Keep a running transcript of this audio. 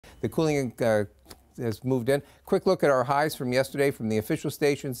The cooling has moved in. Quick look at our highs from yesterday from the official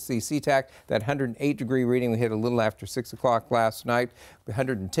stations. See SeaTac, that 108-degree reading we hit a little after 6 o'clock last night.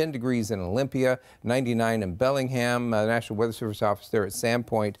 110 degrees in Olympia, 99 in Bellingham. The National Weather Service office there at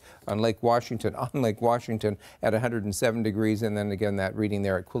Sandpoint on Lake Washington, at 107 degrees. And then again, that reading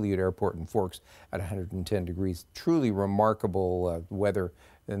there at Quileute Airport in Forks at 110 degrees. Truly remarkable weather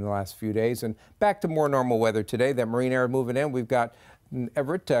in the last few days. And back to more normal weather today. That marine air moving in. We've got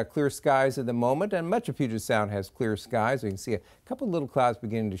Everett, clear skies at the moment, and much of Puget Sound has clear skies. You can see a couple little clouds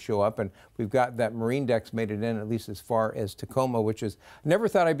beginning to show up, and we've got that marine decks made it in at least as far as Tacoma, which is, never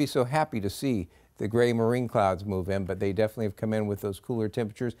thought I'd be so happy to see the gray marine clouds move in, but they definitely have come in with those cooler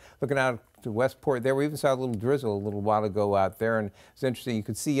temperatures. Looking out to Westport there, we even saw a little drizzle a little while ago out there, and it's interesting. You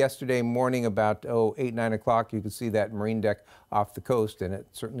could see yesterday morning about 8, 9 o'clock, you could see that marine deck off the coast, and it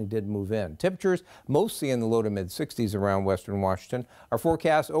certainly did move in. Temperatures mostly in the low to mid 60s around western Washington. Our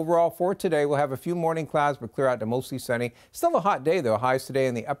forecast overall for today, we'll have a few morning clouds, but clear out to mostly sunny. Still a hot day though, highs today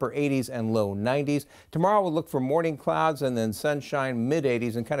in the upper 80s and low 90s. Tomorrow we'll look for morning clouds and then sunshine, mid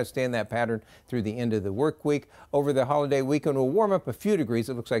 80s, and kind of stay in that pattern through the end of the work week. Over the holiday weekend, we'll warm up a few degrees.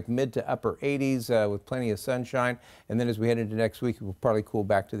 It looks like mid to upper 80s with plenty of sunshine. And then as we head into next week, we'll probably cool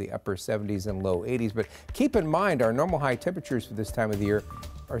back to the upper 70s and low 80s. But keep in mind, our normal high temperatures for this time of the year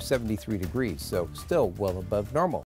are 73 degrees, so still well above normal.